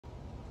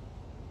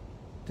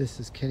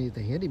This is Kenny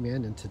the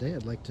Handyman, and today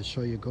I'd like to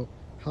show you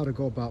how to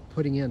go about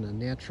putting in a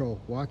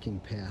natural walking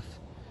path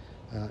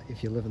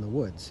if you live in the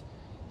woods.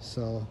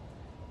 So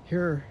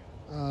here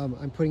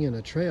I'm putting in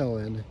a trail,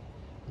 and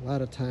a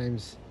lot of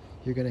times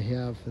you're going to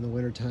have in the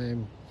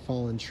wintertime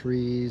fallen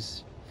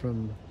trees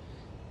from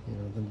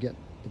the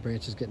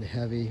branches getting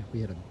heavy.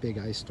 We had a big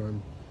ice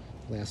storm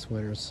last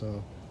winter,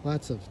 so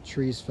lots of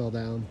trees fell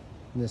down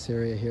in this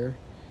area here.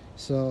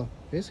 So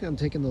basically I'm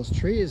taking those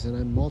trees and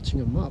I'm mulching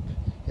them up,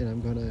 and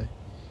I'm going to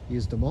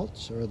use the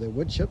mulch or the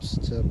wood chips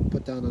to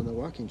put down on the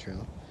walking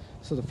trail.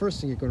 So the first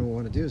thing you're going to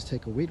want to do is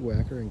take a weed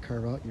whacker and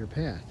carve out your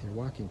path, your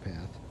walking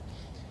path.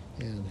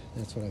 And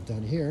that's what I've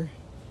done here.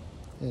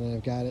 And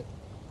I've got it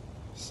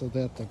so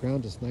that the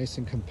ground is nice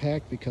and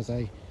compact, because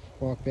I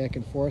walk back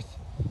and forth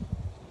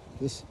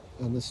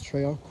on this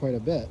trail quite a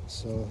bit,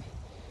 so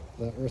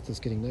the earth is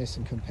getting nice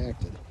and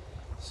compacted.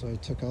 So I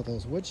took all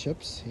those wood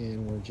chips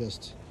and we're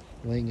just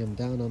laying them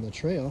down on the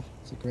trail.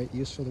 It's a great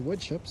use for the wood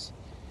chips,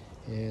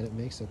 and it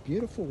makes a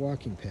beautiful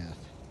walking path.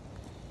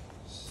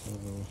 So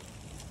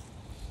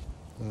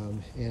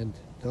and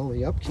the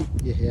only upkeep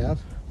you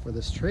have for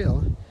this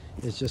trail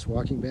is just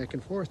walking back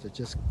and forth. It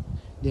just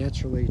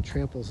naturally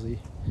tramples the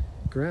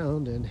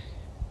ground and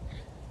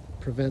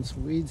prevents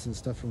weeds and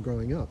stuff from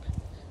growing up.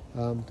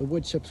 The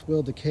wood chips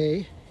will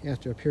decay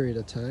after a period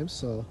of time,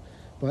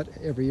 but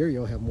every year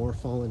you'll have more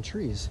fallen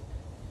trees.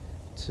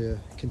 To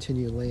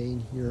continue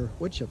laying your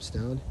wood chips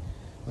down,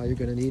 you're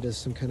going to need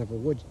some kind of a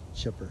wood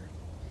chipper.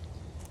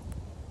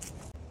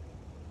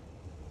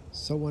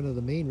 So one of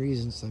the main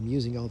reasons I'm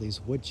using all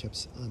these wood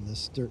chips on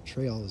this dirt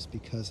trail is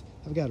because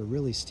I've got a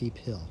really steep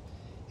hill,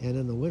 and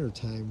in the winter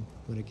time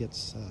when it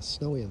gets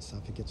snowy and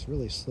stuff, it gets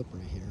really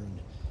slippery here, and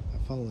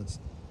I've fallen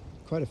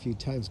quite a few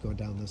times going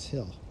down this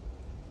hill.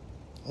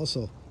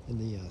 Also in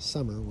the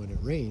summer when it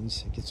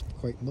rains, it gets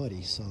quite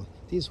muddy, so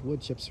these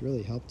wood chips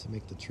really help to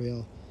make the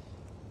trail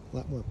a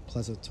lot more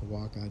pleasant to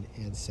walk on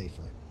and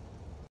safer.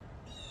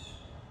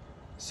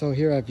 So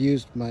here I've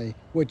used my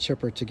wood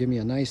chipper to give me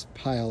a nice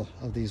pile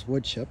of these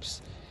wood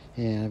chips,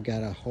 and I've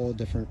got a whole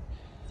different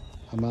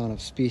amount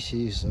of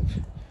species of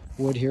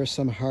wood here,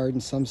 some hard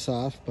and some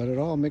soft, but it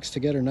all mixed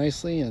together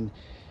nicely and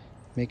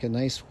make a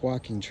nice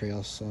walking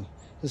trail. So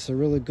this is a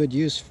really good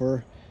use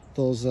for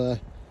those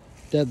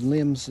dead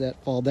limbs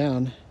that fall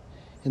down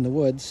in the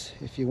woods.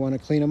 If you want to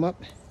clean them up,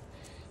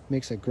 it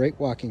makes a great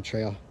walking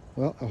trail.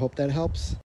 Well, I hope that helps.